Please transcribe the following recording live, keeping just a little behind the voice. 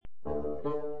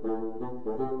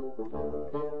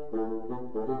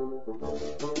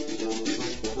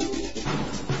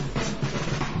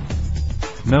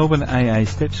Melbourne AA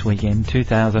Steps Weekend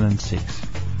 2006.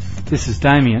 This is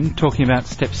Damien talking about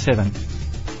Step 7.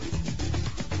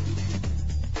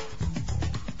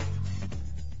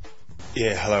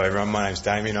 Yeah, hello everyone, my name's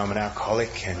Damien, I'm an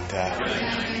alcoholic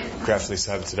and gratefully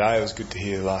sober today. It was good to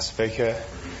hear the last speaker.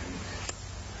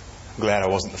 I'm glad I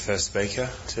wasn't the first speaker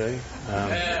too.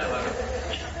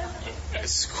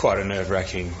 It's quite a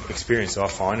nerve-wracking experience, I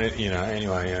find it,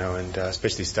 and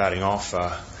especially starting off,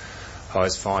 I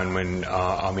always find when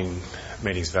I'm in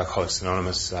meetings of Alcoholics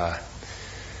Anonymous,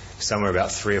 somewhere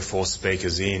about 3 or 4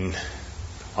 speakers in,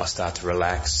 I start to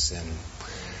relax and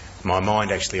my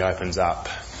mind actually opens up.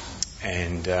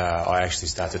 And I actually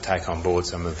start to take on board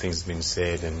some of the things that have been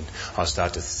said, and I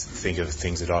start to think of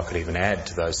things that I could even add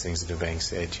to those things that are being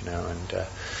said, and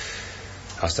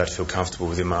I start to feel comfortable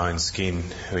within my own skin,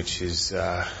 which is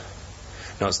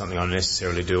not something I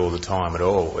necessarily do all the time at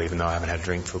all, even though I haven't had a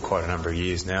drink for quite a number of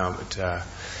years now. But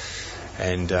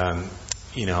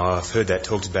I've heard that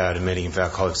talked about in a meeting of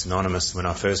Alcoholics Anonymous when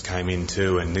I first came in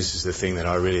too, and this is the thing that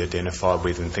I really identified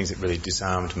with and things that really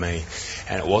disarmed me.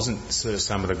 And it wasn't sort of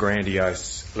some of the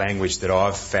grandiose language that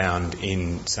I've found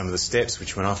in some of the steps,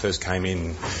 which when I first came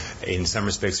in some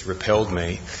respects repelled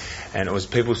me. And it was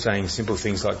people saying simple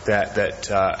things like that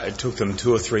it took them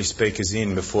 2 or 3 speakers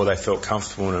in before they felt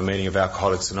comfortable in a meeting of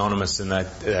Alcoholics Anonymous, and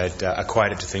they'd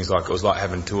equated to things like it was like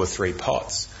having 2 or 3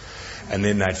 pots. And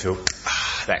then they'd feel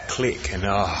that click and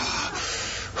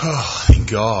thank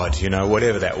God,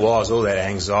 whatever that was, all that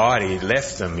anxiety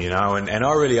left them, and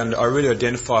I really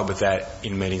identified with that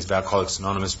in meetings of Alcoholics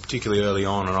Anonymous, particularly early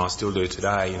on, and I still do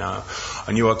today.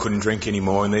 I knew I couldn't drink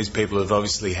anymore, and these people have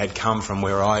obviously had come from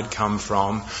where I'd come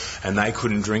from, and they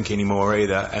couldn't drink anymore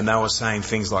either, and they were saying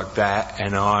things like that,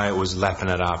 and I was lapping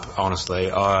it up. Honestly,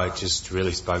 it just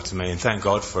really spoke to me, and thank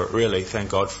God for it,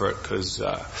 because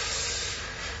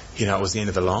it was the end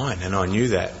of the line, and I knew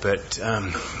that. But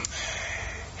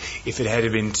if it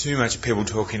had been too much people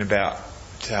talking about,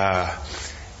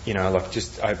 like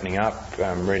just opening up,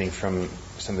 reading from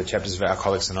some of the chapters of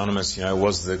Alcoholics Anonymous,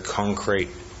 was the concrete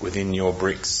within your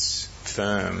bricks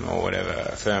firm or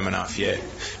whatever, firm enough yet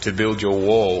to build your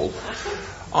wall?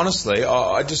 Honestly,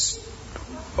 I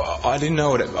didn't know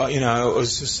what it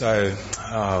was just so,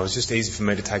 it was just easy for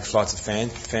me to take flights of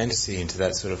fantasy into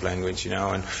that sort of language,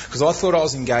 and because I thought I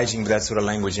was engaging with that sort of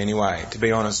language anyway. To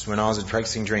be honest, when I was a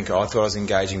practicing drinker, I thought I was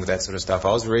engaging with that sort of stuff.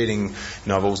 I was reading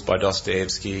novels by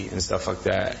Dostoevsky and stuff like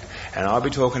that, and I'd be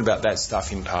talking about that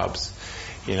stuff in pubs.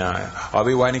 I'd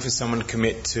be waiting for someone to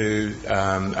commit to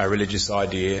a religious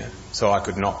idea so I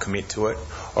could not commit to it,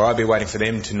 or I'd be waiting for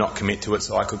them to not commit to it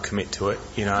so I could commit to it,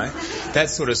 that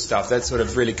sort of stuff, that sort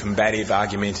of really combative,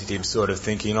 argumentative sort of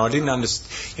thinking. I didn't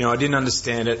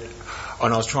understand it,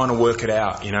 and I was trying to work it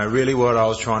out. Really what I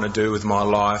was trying to do with my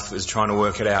life was trying to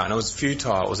work it out, and it was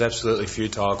futile. It was absolutely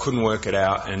futile. I couldn't work it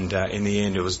out, and in the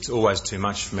end it was always too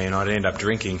much for me, and I'd end up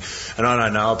drinking. And I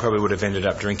don't know, I probably would have ended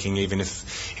up drinking even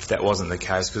if that wasn't the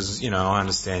case, because I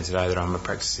understand today that I'm a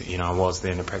practicing, I was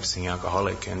then a practicing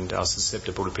alcoholic, and I was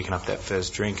susceptible to picking up that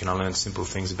first drink, and I learned simple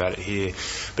things about it here.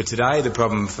 But today the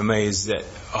problem for me is that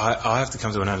I have to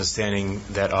come to an understanding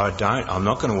that I'm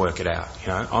not going to work it out.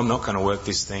 I'm not going to work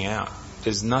this thing out.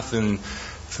 There's nothing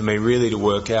for me really to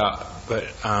work out. But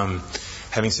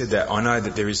having said that, I know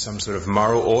that there is some sort of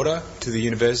moral order to the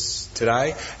universe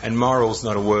today, and moral's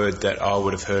not a word that I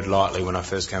would have heard lightly when I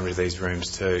first came into these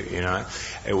rooms too.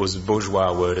 It was a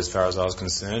bourgeois word as far as I was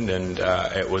concerned, and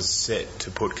it was set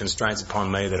to put constraints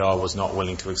upon me that I was not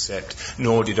willing to accept,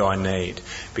 nor did I need,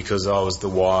 because I was the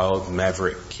wild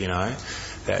maverick,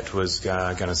 that was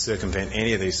going to circumvent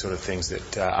any of these sort of things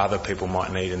that other people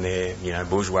might need in their,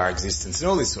 bourgeois existence,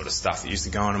 and all this sort of stuff that used to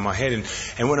go on in my head.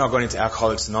 And when I got into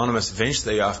Alcoholics Anonymous,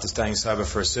 eventually, after staying sober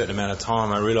for a certain amount of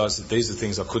time, I realised that these are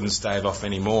things I couldn't stave off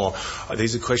anymore.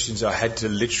 These are questions I had to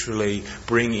literally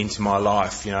bring into my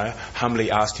life, humbly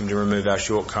ask him to remove our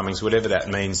shortcomings, whatever that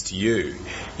means to you,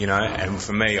 and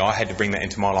for me, I had to bring that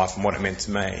into my life and what it meant to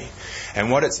me.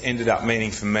 And what it's ended up meaning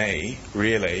for me,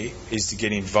 really, is to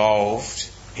get involved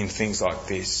in things like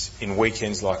this, in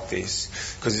weekends like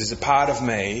this, because there's a part of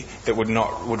me that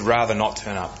would rather not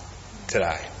turn up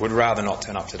today,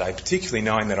 particularly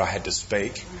knowing that I had to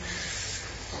speak.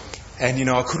 And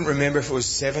I couldn't remember if it was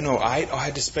 7 or 8 I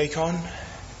had to speak on,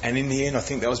 And in the end, I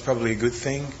think that was probably a good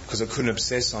thing, because I couldn't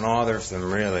obsess on either of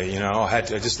them, really. I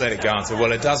just let it go and say,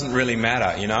 well, it doesn't really matter,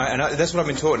 And that's what I've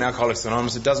been taught in Alcoholics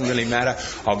Anonymous. It doesn't really matter.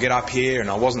 I'll get up here,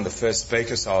 and I wasn't the first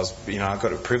speaker, so I was, I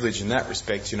got a privilege in that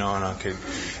respect, and I could.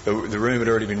 The room had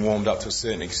already been warmed up to a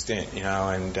certain extent,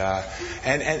 and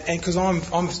because I'm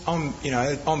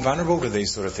vulnerable to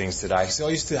these sort of things today. So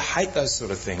I used to hate those sort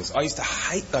of things. I used to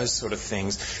hate those sort of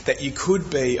things, that you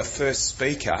could be a first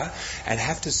speaker and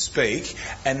have to speak,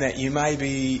 and that you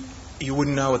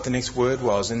wouldn't know what the next word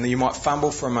was, and you might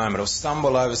fumble for a moment or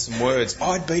stumble over some words.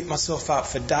 I'd beat myself up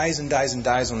for days and days and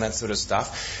days on that sort of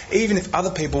stuff, even if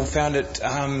other people found it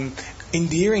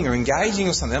endearing or engaging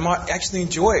or something. They might actually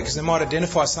enjoy it because they might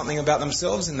identify something about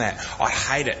themselves in that. I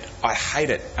hate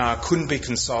it. I couldn't be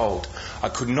consoled. I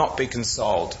could not be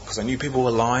consoled, because I knew people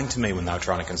were lying to me when they were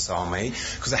trying to console me,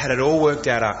 because I had it all worked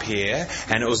out up here,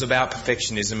 and it was about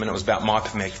perfectionism, and it was about my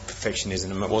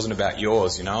perfectionism, and it wasn't about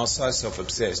yours. I was so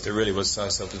self-obsessed. It really was so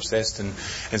self-obsessed and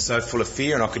so full of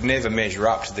fear, and I could never measure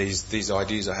up to these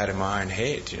ideas I had in my own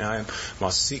head, my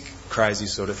sick, crazy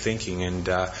sort of thinking. And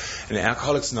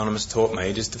Alcoholics Anonymous taught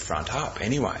me just to front up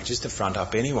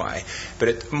anyway.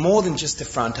 But more than just to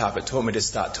front up, it taught me to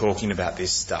start talking about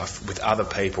this stuff with other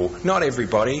people. Not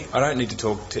everybody. I don't need to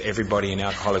talk to everybody in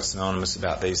Alcoholics Anonymous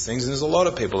about these things. And there's a lot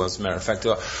of people, as a matter of fact,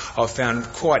 I've found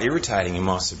quite irritating in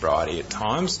my sobriety at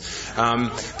times.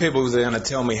 People that are going to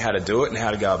tell me how to do it and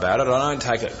how to go about it.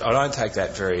 I don't take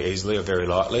that very easily or very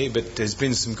lightly. But there's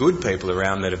been some good people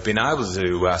around that have been able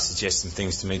to suggest some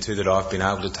things to me too that I've been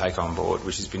able to take on board,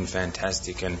 which has been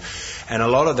fantastic. And a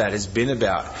lot of that has been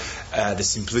about the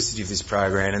simplicity of this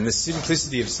program, and the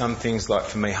simplicity of some things, like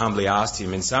for me, Humbly Asked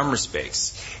Him, in some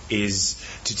respects, is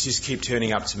to just keep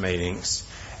turning up to meetings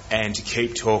and to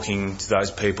keep talking to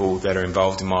those people that are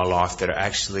involved in my life that are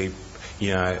actually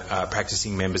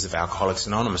practicing members of Alcoholics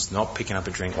Anonymous, not picking up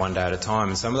a drink one day at a time.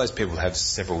 And some of those people have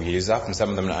several years up, and some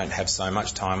of them don't have so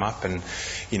much time up. And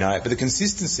but the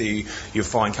consistency you'll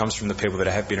find comes from the people that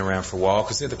have been around for a while,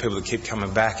 because they're the people that keep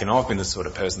coming back. And I've been the sort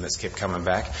of person that's kept coming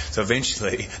back. So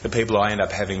eventually, the people I end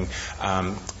up having,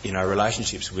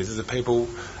 relationships with are the people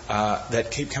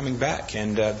that keep coming back,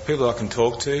 and the people I can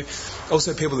talk to.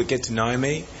 Also, people that get to know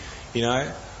me.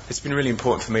 It's been really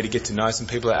important for me to get to know some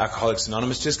people at Alcoholics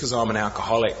Anonymous. Just because I'm an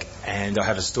alcoholic and I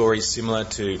have a story similar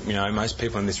to, most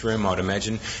people in this room, I'd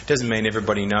imagine, doesn't mean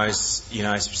everybody knows,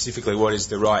 specifically what is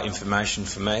the right information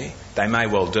for me. They may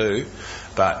well do,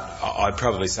 but I'd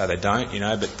probably say they don't,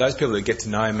 But those people that get to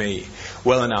know me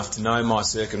well enough to know my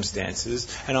circumstances,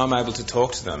 and I'm able to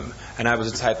talk to them and able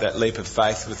to take that leap of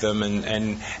faith with them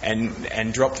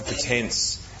and drop the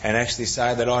pretense and actually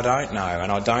say that I don't know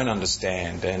and I don't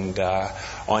understand, and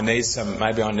I need some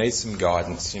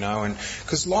guidance, and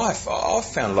because I've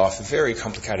found life a very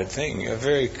complicated thing, a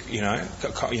very,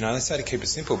 they say to keep it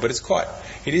simple, but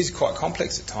it is quite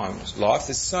complex at times. Life,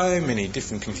 there's so many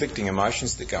different conflicting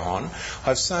emotions that go on. I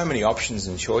have so many options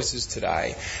and choices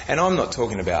today, and I'm not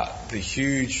talking about the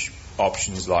huge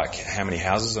options like how many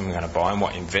houses I'm going to buy and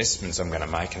what investments I'm going to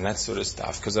make and that sort of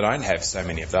stuff, because I don't have so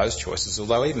many of those choices,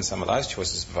 although even some of those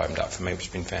choices have opened up for me, which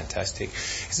has been fantastic.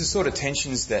 It's the sort of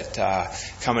tensions that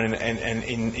come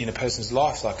in a person's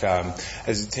life, like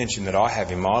there's a tension that I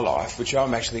have in my life, which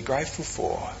I'm actually grateful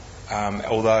for.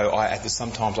 Although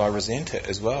sometimes I resent it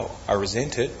as well. I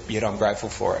resent it, yet I'm grateful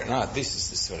for it. No, this is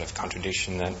the sort of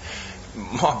contradiction that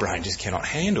my brain just cannot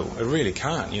handle. It really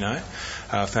can't,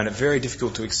 I found it very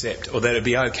difficult to accept, or that it'd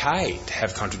be okay to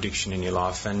have contradiction in your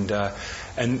life. And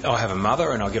I have a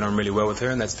mother, and I get on really well with her,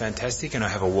 and that's fantastic. And I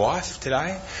have a wife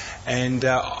today, and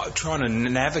trying to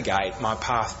navigate my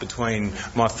path between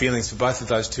my feelings for both of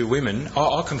those two women,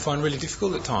 I can find really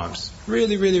difficult at times.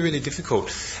 Really, really, really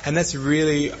difficult. And that's a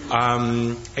really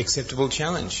acceptable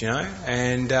challenge,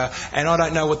 And I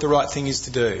don't know what the right thing is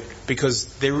to do, because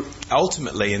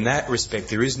ultimately, in that respect,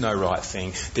 there is no right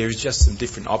thing. There is just some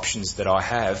different options that I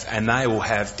have, and they will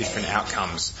have different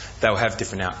outcomes. They'll have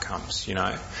different outcomes,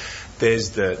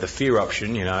 There's the fear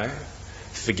option,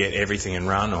 forget everything and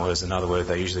run, or there's another word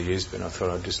they usually use, but I thought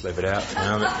I'd just leave it out for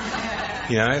now. But,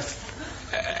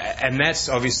 and that's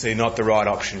obviously not the right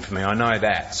option for me. I know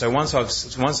that. So once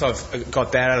I've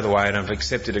got that out of the way and I've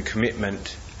accepted a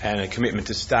commitment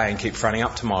to stay and keep fronting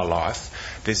up to my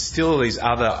life, there's still these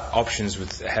other options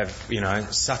which have,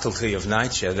 subtlety of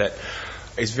nature that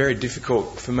is very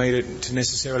difficult for me to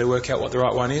necessarily work out what the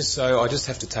right one is. So I just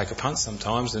have to take a punt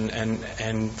sometimes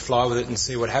and fly with it and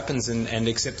see what happens and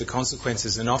accept the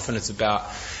consequences. And often it's about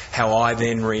how I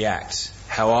then react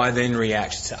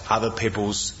to other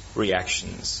people's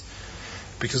reactions.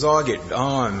 Because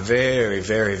I'm very,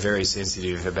 very, very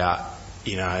sensitive about,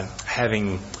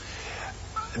 having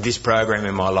this program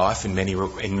in my life in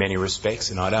many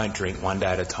respects, and I don't drink one day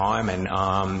at a time, and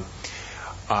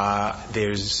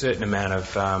there's a certain amount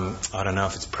of I don't know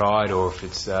if it's pride or if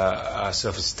it's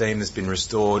self-esteem that's been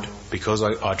restored because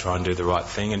I try and do the right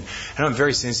thing, and I'm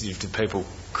very sensitive to people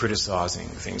criticising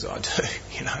the things I do,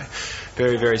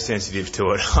 very, very sensitive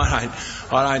to it. I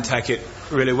don't take it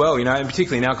really well, and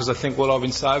particularly now because I think, well, I've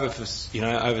been sober for,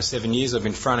 over 7 years. I've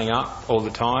been fronting up all the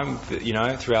time,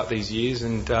 throughout these years,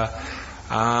 and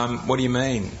what do you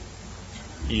mean?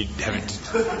 You have a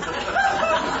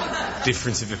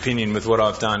difference of opinion with what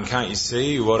I've done. Can't you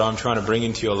see what I'm trying to bring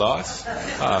into your life?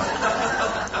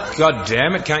 God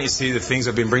damn it, can't you see the things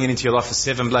I've been bringing into your life for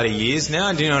 7 bloody years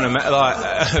now? Do you know what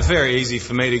I mean? Very easy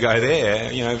for me to go there,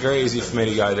 very easy for me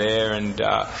to go there, and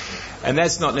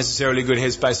that's not necessarily a good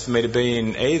headspace for me to be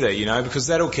in either, because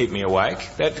that'll keep me awake.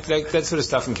 That sort of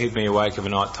stuff can keep me awake of a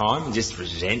night time. Just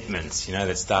resentments,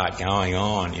 that start going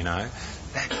on, that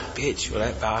bitch or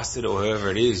that bastard or whoever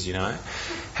it is,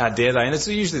 how dare they? And it's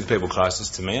usually the people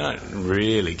closest to me. I don't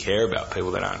really care about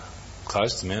people that aren't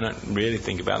close to me. I don't really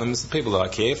think about them. It's the people that I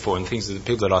care for and the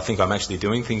people that I think I'm actually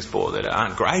doing things for that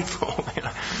aren't grateful,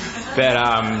 that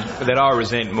I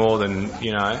resent more than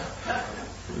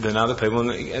other people.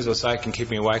 And as I say, it can keep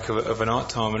me awake of a night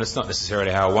time, and it's not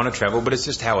necessarily how I want to travel, but it's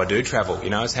just how I do travel,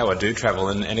 it's how I do travel,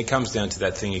 and it comes down to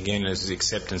that thing again, as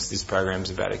acceptance. This program's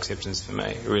about acceptance for me.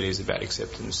 It really is about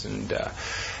acceptance, and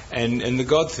the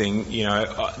God thing,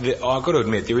 I've got to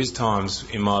admit, there is times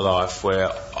in my life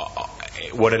where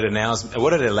what it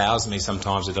allows me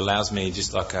sometimes, it allows me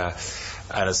just like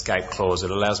an escape clause.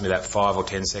 It allows me that 5 or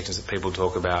 10 seconds that people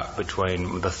talk about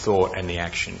between the thought and the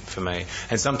action for me.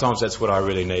 And sometimes that's what I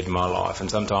really need in my life. And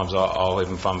sometimes I'll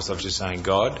even find myself just saying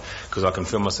God, because I can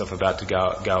feel myself about to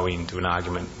go into an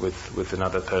argument with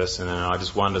another person, and I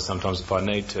just wonder sometimes if I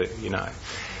need to,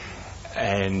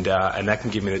 And that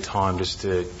can give me the time just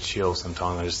to chill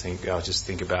sometimes. I just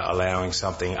think about allowing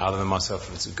something other than myself,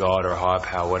 if it's a God or a higher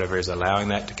power, whatever it is, allowing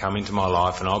that to come into my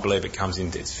life. And I believe it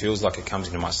feels like it comes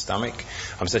into my stomach.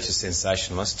 I'm such a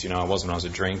sensationalist, I was when I was a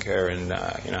drinker, and,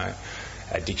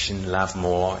 addiction, love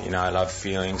more, I love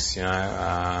feelings,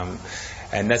 and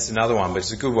that's another one, but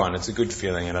it's a good one. It's a good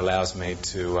feeling. It allows me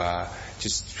to,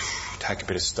 just take a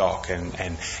bit of stock,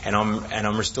 and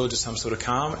I'm restored to some sort of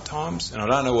calm at times, and I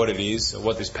don't know what it is or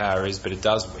what this power is, but it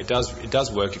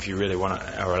does work if you really want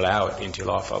to or allow it into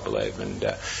your life, I believe, and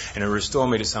it restore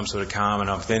me to some sort of calm,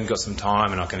 and I've then got some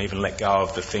time, and I can even let go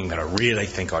of the thing that I really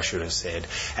think I should have said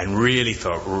and really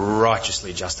felt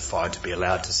righteously justified to be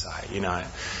allowed to say,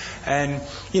 And,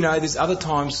 there's other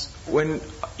times when,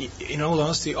 in all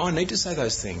honesty, I need to say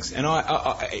those things. And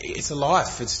it's a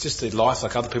life. It's just a life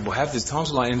like other people have. There's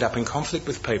times when I end up in conflict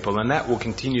with people, and that will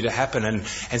continue to happen. And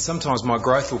sometimes my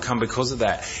growth will come because of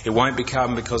that. It won't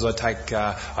become because I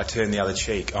turn the other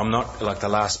cheek. I'm not like the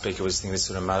last speaker was thinking, this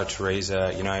sort of Mother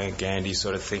Teresa, Gandhi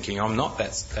sort of thinking. I'm not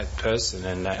that person,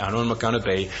 and I'm not going to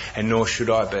be, and nor should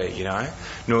I be,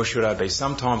 Nor should I be.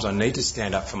 Sometimes I need to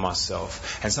stand up for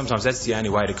myself, and sometimes that's the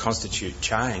only way to constitute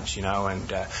change,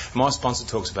 and my sponsor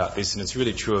talks about this, and it's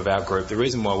really true of our group. The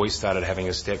reason why we started having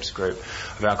a STEPS group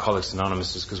of Alcoholics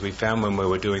Anonymous is because we found when we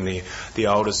were doing the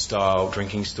older style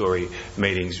drinking story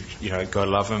meetings, God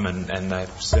love them, and they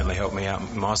certainly helped me out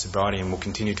in my sobriety and will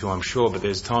continue to, I'm sure, but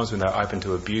there's times when they're open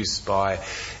to abuse by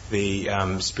the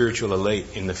spiritual elite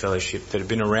in the fellowship that have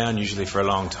been around usually for a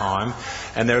long time,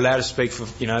 and they're allowed to speak for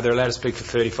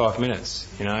 35 minutes,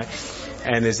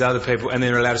 And there's other people, and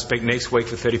they're allowed to speak next week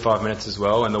for 35 minutes as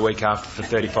well, and the week after for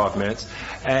 35 minutes.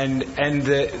 And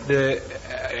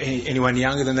anyone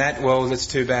younger than that, well, that's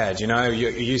too bad.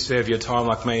 You serve your time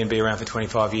like me and be around for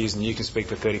 25 years, and you can speak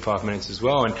for 35 minutes as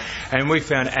well. And we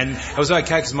found, and it was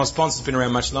okay because my sponsor's been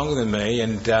around much longer than me,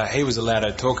 and he was allowed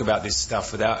to talk about this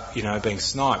stuff without, being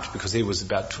sniped, because he was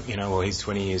about, he's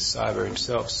 20 years sober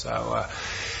himself. So.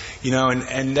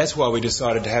 And that's why we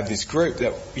decided to have this group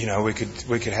that, we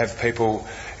could have people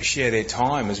share their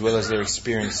time as well as their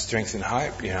experience, strength and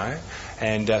hope,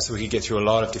 and so we could get through a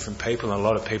lot of different people, and a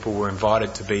lot of people were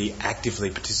invited to be actively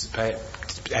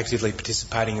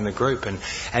participating in the group, and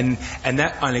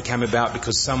that only came about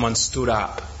because someone stood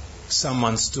up.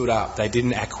 They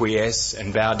didn't acquiesce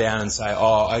and bow down and say,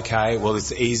 oh, okay, well,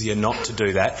 it's easier not to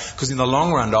do that. Because in the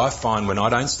long run, I find when I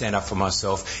don't stand up for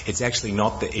myself, it's actually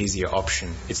not the easier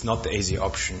option. It's not the easier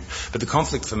option. But the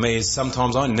conflict for me is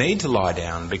sometimes I need to lie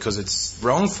down because it's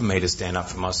wrong for me to stand up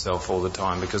for myself all the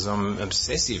time, because I'm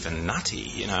obsessive and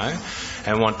nutty,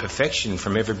 and want perfection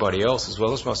from everybody else as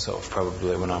well as myself,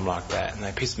 probably, when I'm like that. And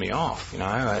they piss me off,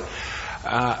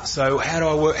 So how do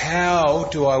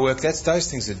I work?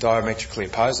 Those things are diametrically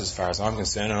opposed as far as I'm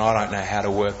concerned, and I don't know how to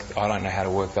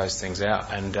work those things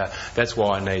out. And that's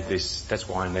why I need this. That's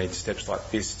why I need steps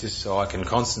like this, just so I can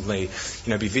constantly,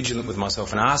 be vigilant with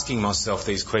myself and asking myself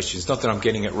these questions. Not that I'm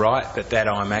getting it right, but that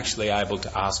I'm actually able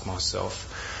to ask myself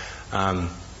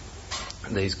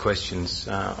these questions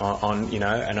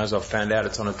and as I've found out,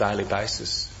 it's on a daily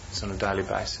basis.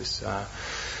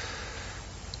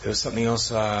 There was something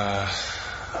else I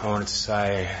wanted to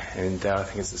say, and I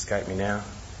think it's escaped me now.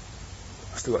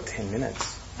 I've still got 10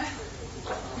 minutes.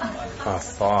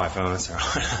 5. Oh, that's all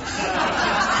right.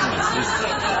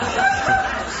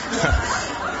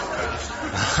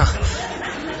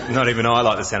 Not even I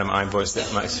like the sound of my own voice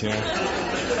that much,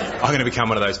 I'm going to become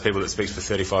one of those people that speaks for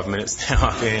 35 minutes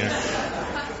now.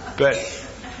 But,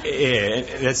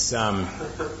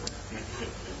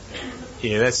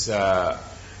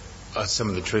 that's some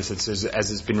of the truth as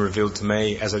it's been revealed to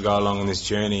me as I go along on this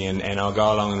journey, and I'll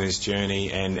go along on this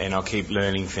journey and I'll keep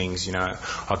learning things,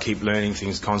 I'll keep learning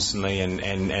things constantly,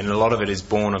 and a lot of it is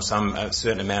born of a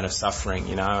certain amount of suffering,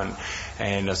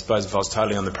 and I suppose if I was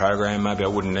totally on the program, maybe I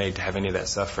wouldn't need to have any of that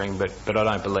suffering, but I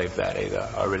don't believe that either.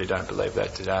 I really don't believe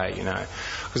that today,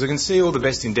 because I can see all the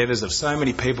best endeavours of so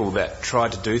many people that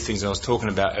tried to do things I was talking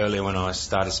about earlier when I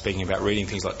started speaking about reading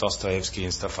things like Dostoevsky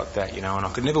and stuff like that, and I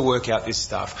could never work out this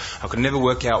stuff. I could never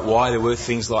work out why there were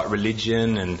things like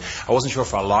religion, and I wasn't sure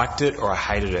if I liked it or I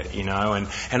hated it,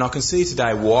 and I can see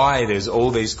today why there's all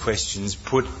these questions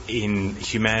put in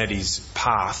humanity's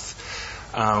path,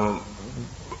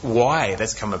 why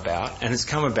that's come about, and it's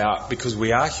come about because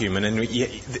we are human, and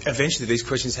eventually these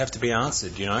questions have to be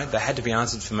answered, They had to be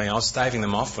answered for me. I was staving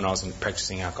them off when I was a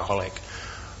practising alcoholic.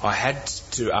 I had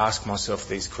to ask myself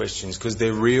these questions because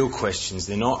they're real questions.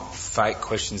 They're not fake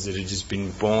questions that have just been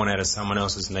born out of someone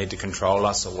else's need to control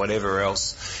us or whatever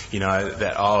else,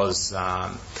 that I was,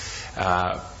 how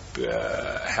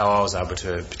I was able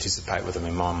to participate with them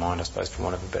in my mind, I suppose, for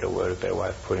want of a better word, a better way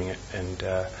of putting it. And,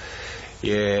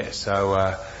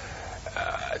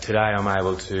 today I'm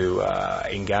able to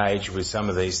engage with some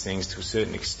of these things to a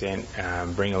certain extent,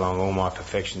 bring along all my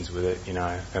perfections with it,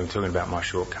 I'm talking about my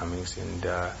shortcomings, and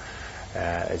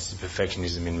it's the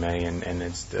perfectionism in me, and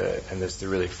it's the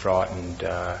really frightened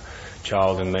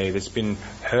child in me that's been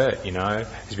hurt,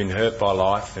 has been hurt by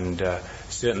life, and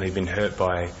certainly been hurt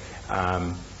by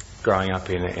growing up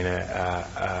in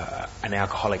an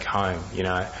alcoholic home,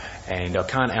 and I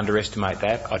can't underestimate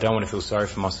that. I don't want to feel sorry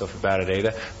for myself about it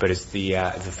either, but it's the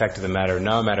fact of the matter,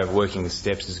 no matter of working the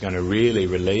steps is going to really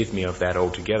relieve me of that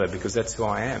altogether, because that's who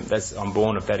I am. I'm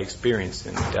born of that experience,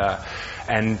 and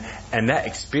that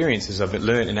experience, as I've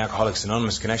learned in Alcoholics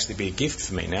Anonymous, can actually be a gift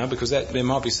for me now, because there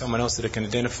might be someone else that can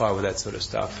identify with that sort of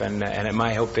stuff, and it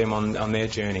may help them on their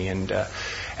journey. And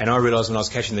I realised when I was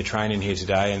catching the train in here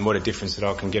today, and what a difference that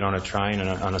I can get on a train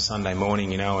on a Sunday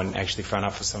morning, and actually front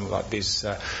up for something like this.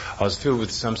 I was filled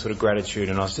with some sort of gratitude,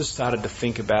 and I just started to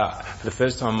think about, for the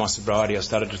first time in my sobriety, I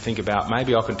started to think about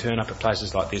maybe I can turn up at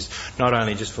places like this, not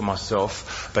only just for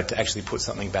myself, but to actually put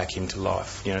something back into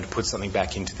life, to put something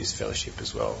back into this fellowship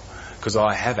as well. Because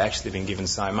I have actually been given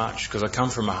so much. Because I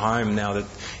come from a home now that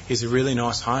is a really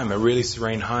nice home, a really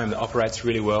serene home that operates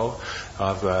really well.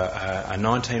 I've a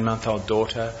 19-month-old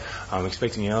daughter. I'm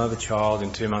expecting another child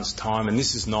in 2 months' time. And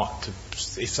this is not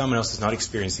if someone else is not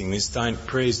experiencing this,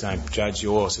 please don't judge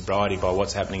your sobriety by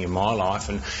what's happening in my life.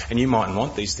 And you mightn't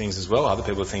want these things as well. Other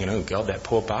people are thinking, oh God, that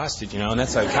poor bastard, and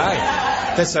that's okay.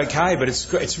 That's okay, but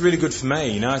it's really good for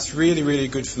me, It's really, really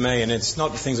good for me. And it's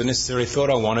not the things I necessarily thought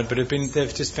I wanted, but they're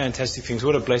just fantastic things.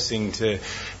 What a blessing to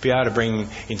be able to bring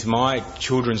into my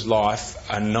children's life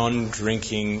a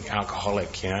non-drinking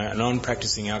alcoholic, a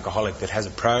non-practicing alcoholic that has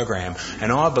a program.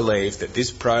 And I believe that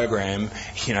this program,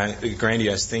 the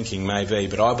grandiose thinking may be,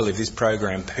 but I believe this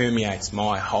program permeates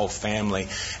my whole family.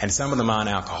 And some of them aren't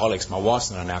alcoholics. My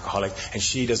wife's not an alcoholic, and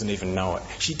she doesn't even know it.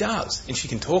 She does, and she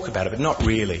can talk about it, but not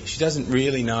really. She doesn't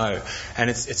really know. And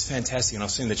it's fantastic. And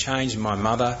I've seen the change in my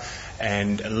mother,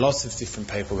 and lots of different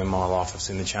people in my life I've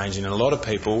seen the change in. And a lot of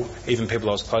people, even people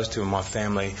I was close to in my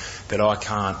family, that I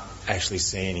can't actually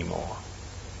see anymore.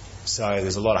 So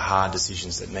there's a lot of hard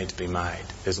decisions that need to be made.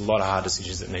 There's a lot of hard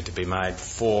decisions that need to be made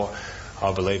for,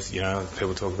 I believe,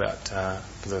 people talk about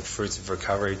the fruits of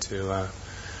recovery to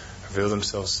reveal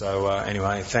themselves. So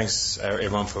anyway, thanks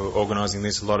everyone for organising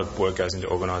this. A lot of work goes into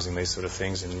organising these sort of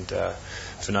things, and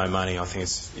for no money, I think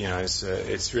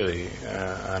it's really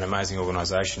an amazing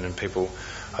organisation, and people,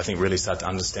 I think, really start to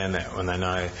understand that when they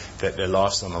know that their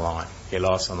life's on the line. Your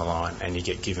life's on the line, and you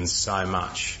get given so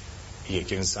much. You get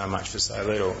given so much for so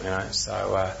little,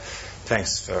 So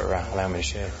thanks for allowing me to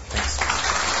share.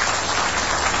 Thanks.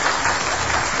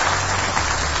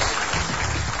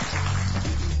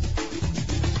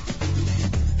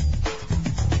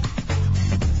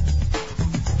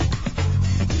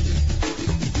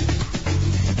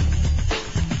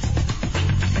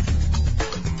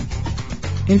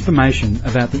 Information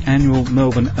about the annual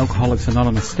Melbourne Alcoholics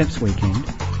Anonymous Steps Weekend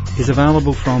is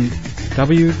available from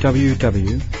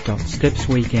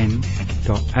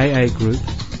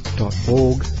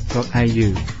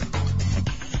www.stepsweekend.aagroup.org.au.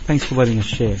 Thanks for letting us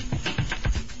share.